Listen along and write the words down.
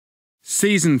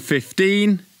Season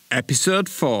 15, Episode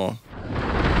 4.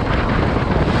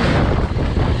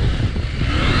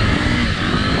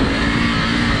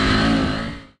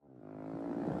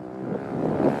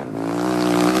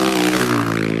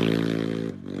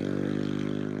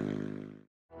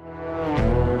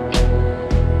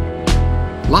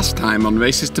 Last time on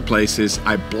Races to Places,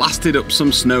 I blasted up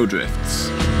some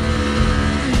snowdrifts.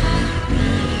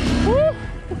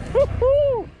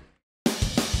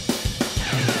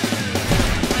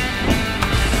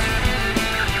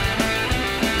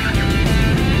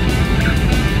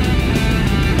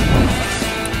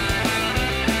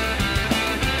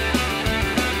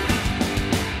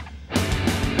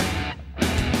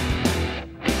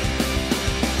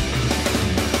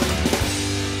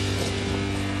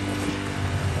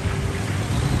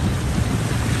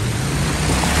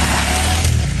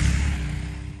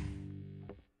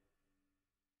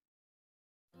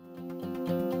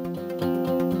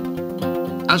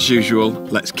 As usual,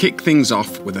 let's kick things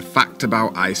off with a fact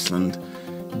about Iceland.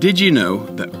 Did you know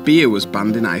that beer was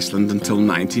banned in Iceland until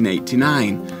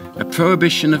 1989? A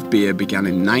prohibition of beer began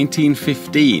in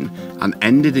 1915 and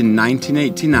ended in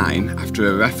 1989 after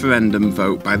a referendum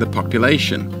vote by the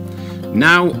population.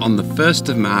 Now, on the 1st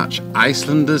of March,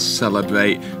 Icelanders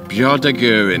celebrate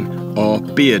Björdagurin, or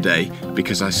Beer Day,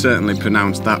 because I certainly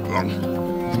pronounced that wrong.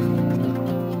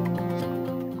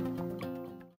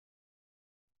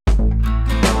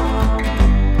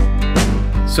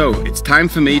 So, it's time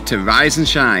for me to rise and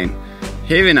shine.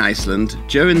 Here in Iceland,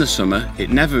 during the summer, it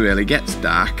never really gets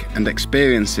dark and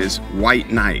experiences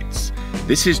white nights.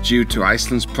 This is due to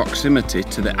Iceland's proximity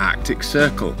to the Arctic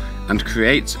Circle and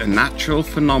creates a natural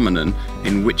phenomenon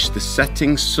in which the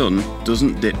setting sun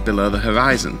doesn't dip below the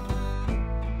horizon.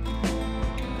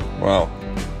 Well,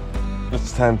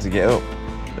 it's time to get up.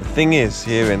 The thing is,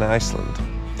 here in Iceland,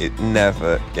 it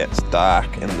never gets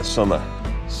dark in the summer.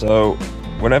 So,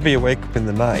 whenever you wake up in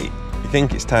the night, you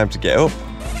think it's time to get up,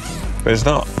 but it's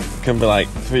not. It can be like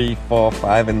 3, 4,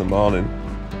 5 in the morning.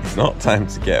 It's not time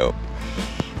to get up.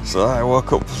 So I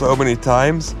woke up so many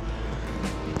times,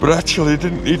 but actually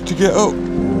didn't need to get up.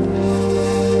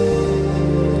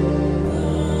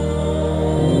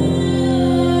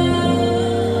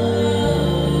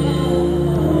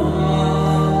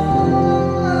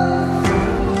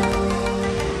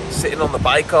 Sitting on the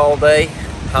bike all day,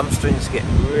 hamstrings get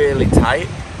really tight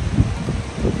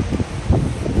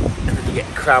and then you get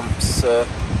cramps, so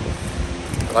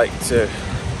I like to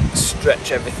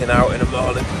stretch everything out in the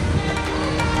morning.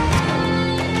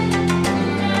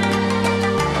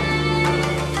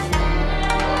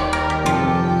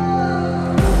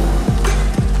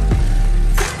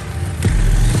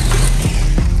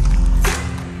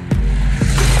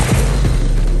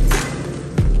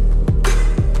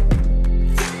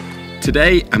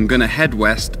 Today I'm going to head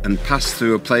west and pass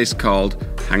through a place called,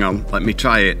 hang on, let me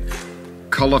try it,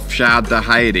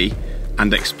 Kollafjarðarheiði,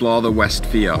 and explore the West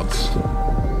Fjords.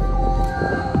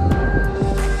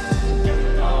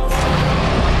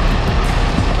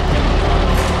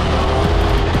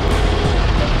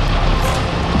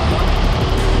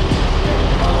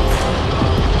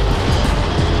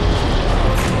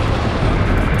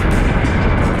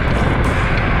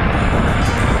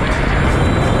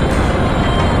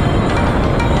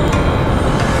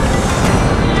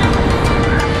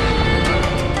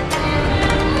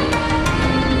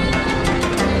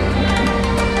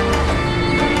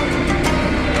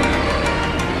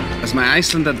 As my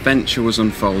Iceland adventure was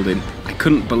unfolding, I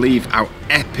couldn't believe how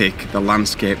epic the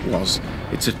landscape was.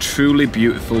 It's a truly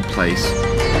beautiful place.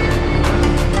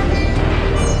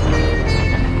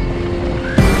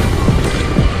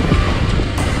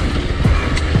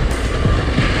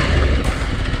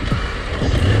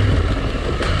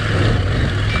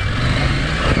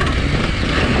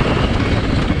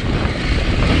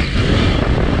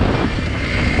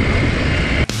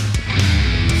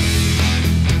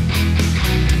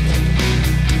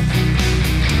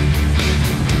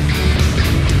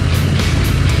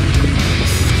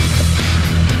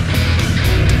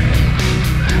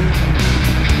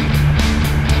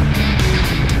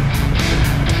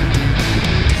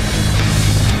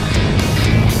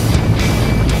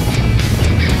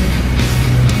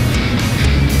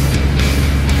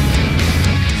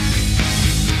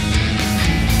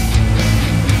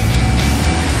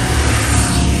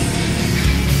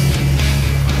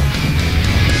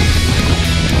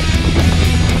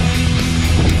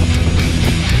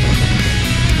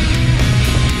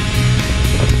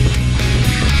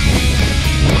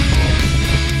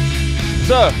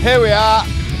 So here we are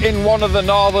in one of the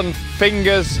northern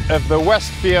fingers of the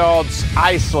West Fjords,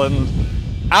 Iceland,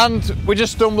 and we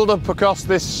just stumbled up across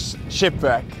this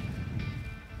shipwreck.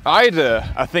 Eider,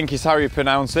 I think is how you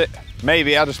pronounce it.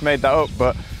 Maybe I just made that up,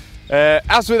 but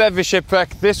as with every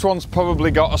shipwreck, this one's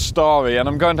probably got a story, and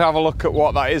I'm going to have a look at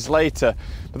what that is later.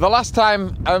 But the last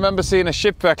time I remember seeing a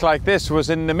shipwreck like this was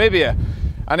in Namibia,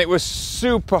 and it was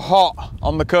super hot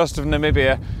on the coast of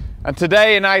Namibia, and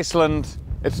today in Iceland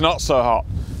it's not so hot.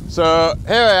 So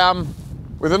here I am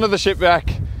with another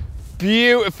shipwreck.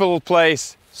 Beautiful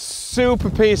place, super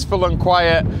peaceful and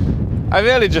quiet. I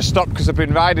really just stopped because I've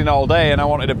been riding all day and I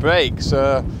wanted a break,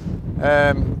 so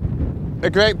a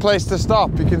great place to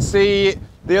stop. You can see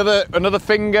another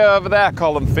finger over there. I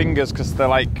call them fingers because they're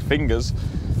like fingers.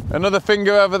 Another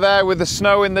finger over there with the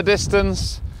snow in the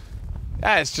distance.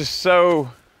 Yeah, it's just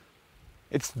so,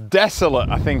 it's desolate,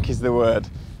 I think is the word.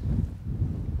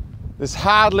 There's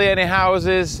hardly any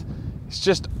houses. It's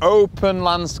just open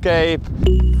landscape.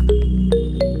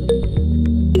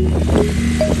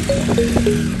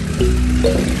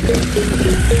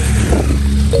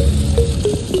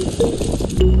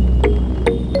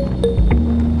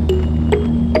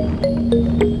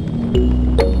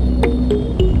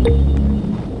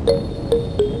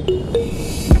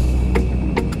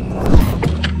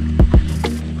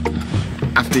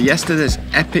 After yesterday's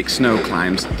epic snow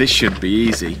climbs, this should be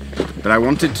easy, but I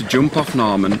wanted to jump off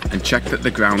Norman and check that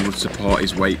the ground would support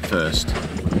his weight first.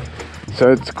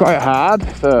 So it's quite hard,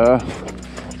 so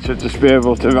should just be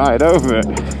able to ride over it.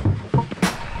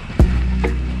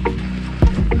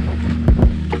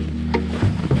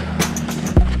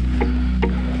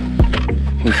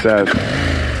 He said.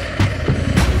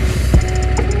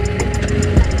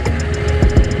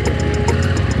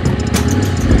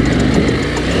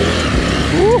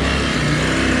 Woo.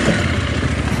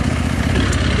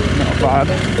 Not bad.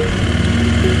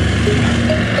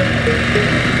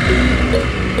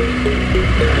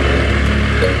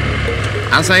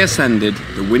 As I ascended,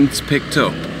 the winds picked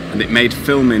up and it made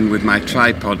filming with my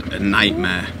tripod a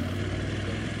nightmare.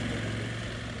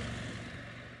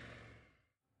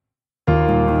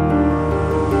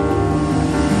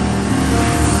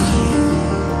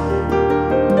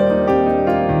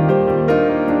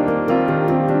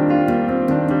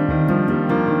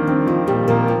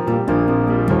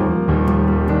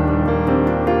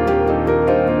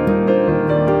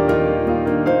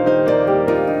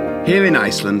 Here in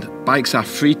Iceland, bikes are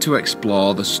free to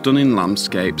explore the stunning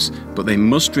landscapes, but they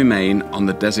must remain on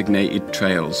the designated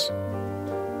trails.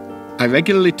 I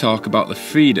regularly talk about the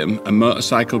freedom a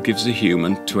motorcycle gives a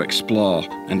human to explore,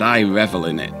 and I revel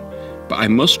in it. But I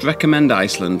must recommend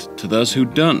Iceland to those who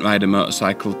don't ride a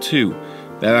motorcycle too.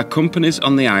 There are companies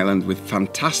on the island with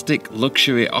fantastic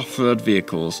luxury off-road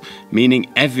vehicles, meaning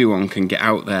everyone can get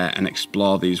out there and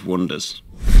explore these wonders.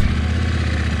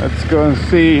 Let's go and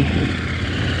see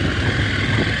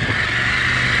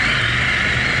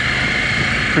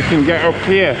if we can get up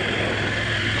here.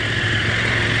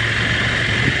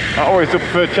 Always up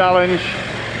for a challenge.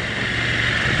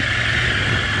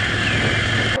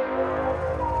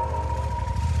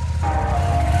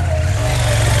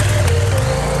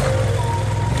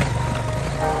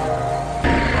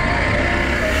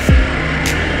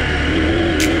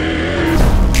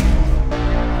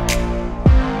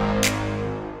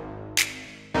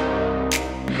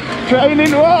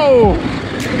 Training, whoa!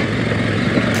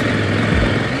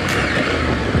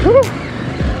 Woo.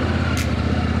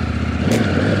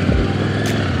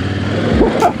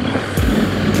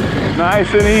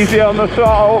 Nice and easy on the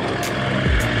throttle.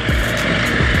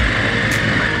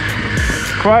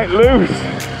 Quite loose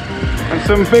and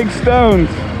some big stones.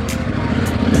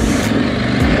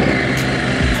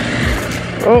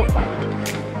 Oh,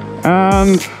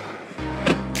 and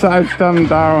side stand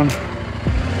down.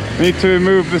 Need to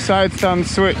remove the side stand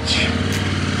switch.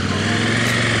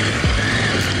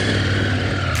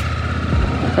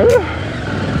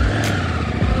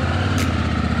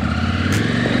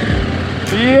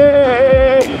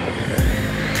 Yay!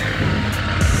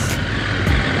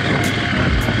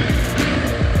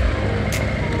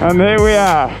 And here we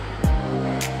are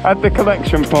at the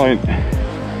collection point.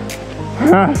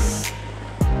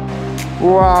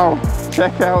 Wow,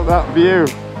 check out that view.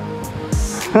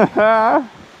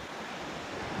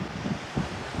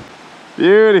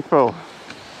 Beautiful.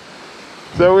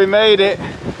 So we made it,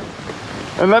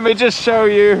 and let me just show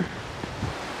you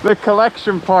the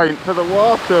collection point for the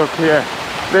water up here.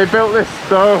 They built this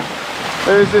so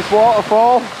there is this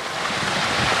waterfall.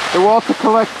 The water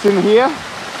collects in here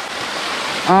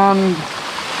and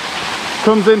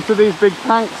comes into these big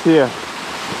tanks here.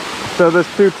 So there's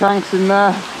 2 tanks in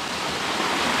there.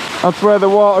 That's where the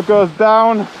water goes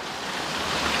down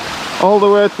all the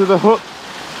way to the hut.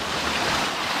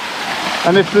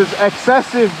 And if there's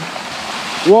excessive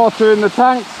water in the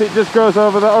tanks, it just goes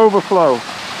over the overflow.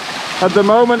 At the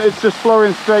moment it's just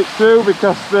flowing straight through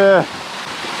because the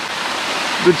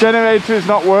generator is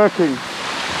not working.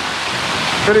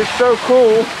 But it's so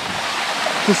cool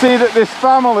to see that this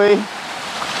family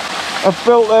have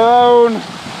built their own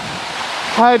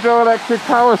hydroelectric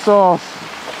power source,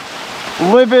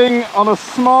 living on a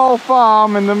small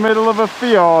farm in the middle of a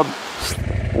fjord.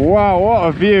 Wow, what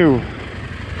a view.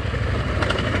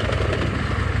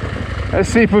 Let's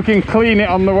see if we can clean it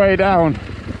on the way down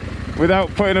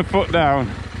without putting a foot down.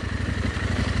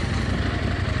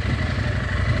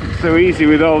 It's so easy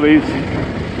with all these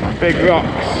big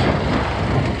rocks.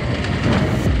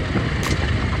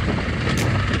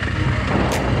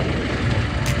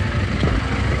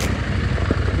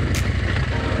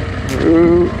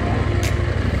 Ooh.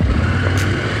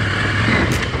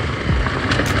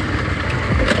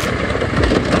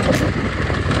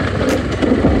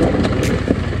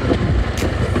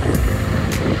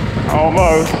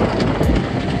 Almost.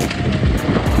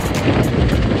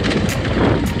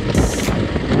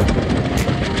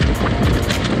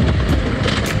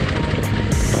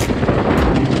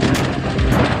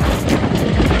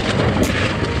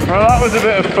 Well, that was a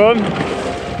bit of fun.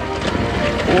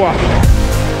 Wow.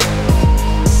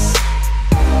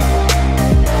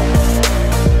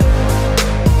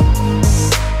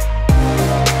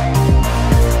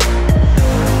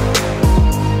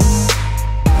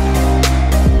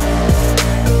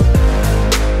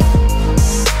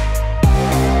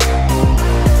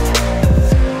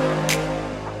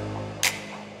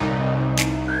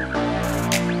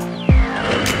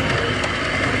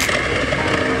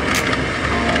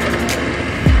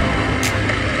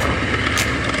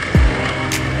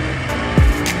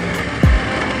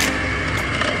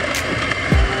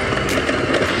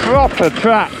 Proper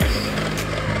tracks.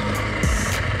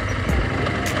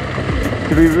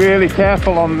 To be really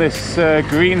careful on this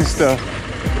green stuff.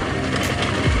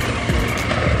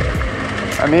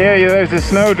 And here there's a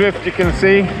snowdrift you can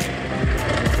see.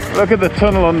 Look at the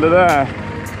tunnel under there.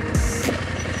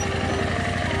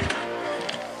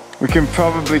 We can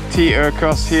probably teeter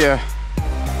across here,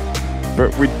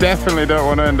 but we definitely don't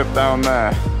want to end up down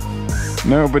there.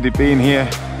 Nobody been here.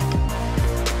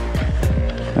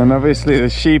 And obviously the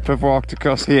sheep have walked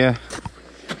across here.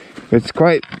 It's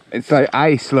like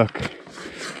ice, look.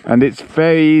 And it's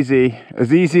very easy as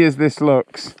this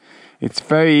looks, it's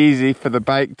very easy for the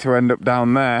bike to end up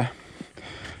down there.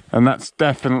 And that's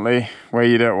definitely where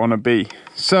you don't want to be.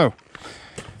 So,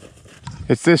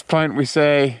 it's this point we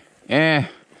say, it's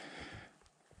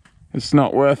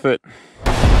not worth it.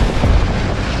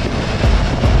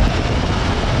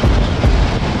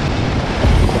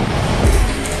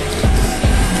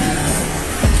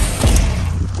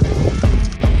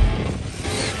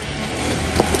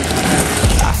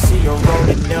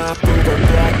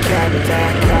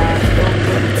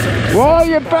 Well,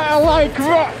 you better like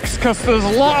rocks, because there's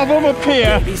a lot of them up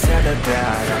here.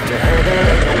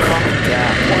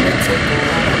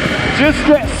 Just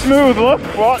get smooth, look,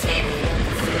 watch.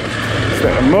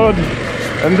 Bit of mud,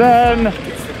 and then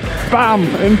bam,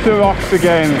 into rocks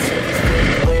again.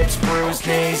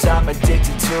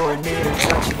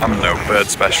 I'm no bird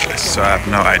specialist, so I have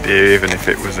no idea even if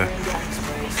it was a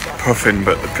puffin,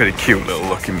 but they're pretty cute little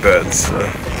looking birds. So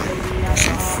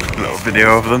a little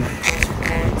video of them.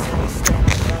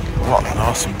 What an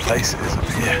awesome place it is up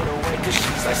here.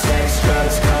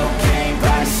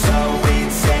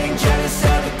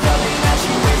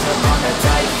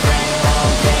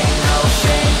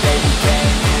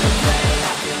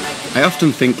 I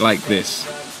often think like this.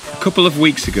 A couple of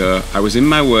weeks ago, I was in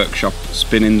my workshop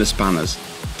spinning the spanners.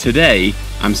 Today,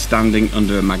 I'm standing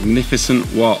under a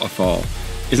magnificent waterfall.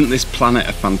 Isn't this planet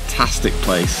a fantastic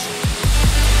place?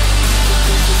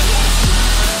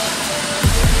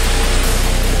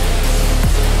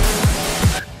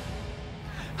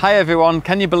 Hi everyone,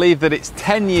 can you believe that it's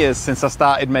 10 years since I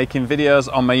started making videos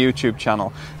on my YouTube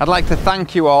channel? I'd like to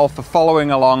thank you all for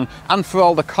following along and for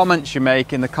all the comments you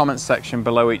make in the comments section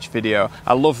below each video.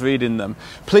 I love reading them.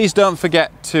 Please don't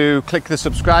forget to click the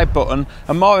subscribe button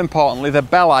and more importantly the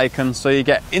bell icon so you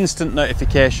get instant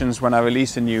notifications when I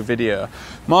release a new video.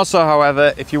 More so,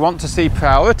 however, if you want to see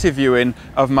priority viewing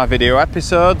of my video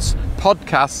episodes,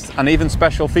 podcasts and even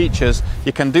special features,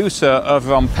 you can do so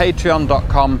over on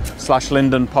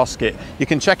patreon.com/Lyndon Poskitt. You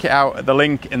can check it out at the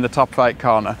link in the top right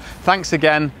corner. Thanks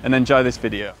again and enjoy this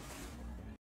video.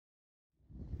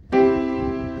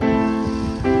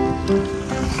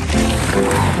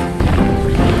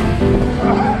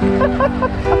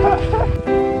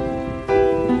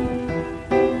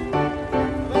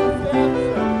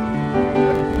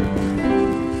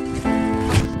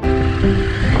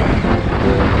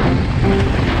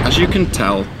 As you can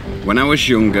tell, when I was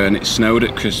younger and it snowed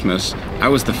at Christmas, I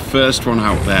was the first one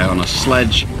out there on a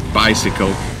sledge,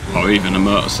 bicycle, or even a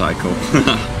motorcycle.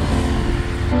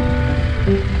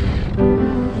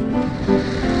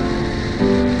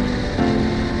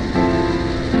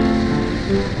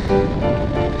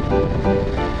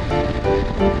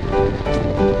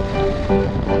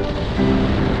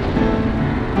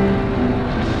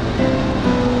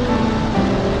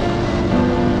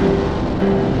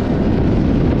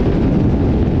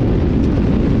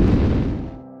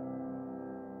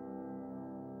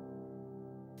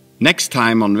 Next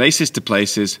time on Races to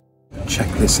Places. Check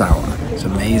this out, it's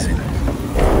amazing.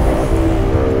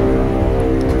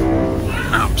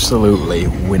 Absolutely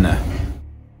winner.